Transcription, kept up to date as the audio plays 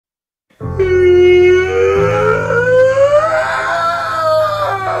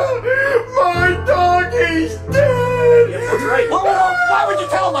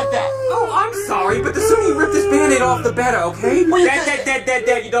urinate off the bed, okay? Well,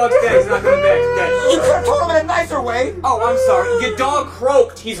 Dad, your dog's dead. He's not coming back. He's dead. You could have told him in a nicer way. Oh, I'm sorry. Your dog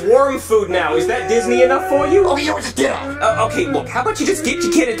croaked. He's worm food now. Is that Disney enough for you? Oh, you just did it. Okay, look, how about you just get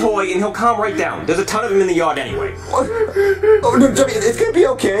your kid a toy and he'll calm right down. There's a ton of them in the yard anyway. Oh, no, Jimmy, it's gonna be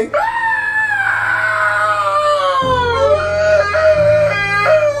okay.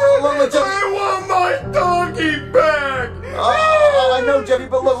 I want my doggy back! I know, Jeffy,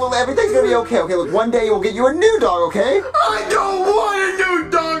 but look, everything's gonna be okay. Okay, look, one day we'll get you a new dog, okay? I don't want a new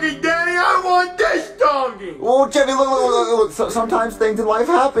doggy, Daddy! I want this doggy! Well, Jeffy, look, sometimes things in life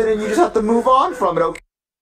happen and you just have to move on from it, okay?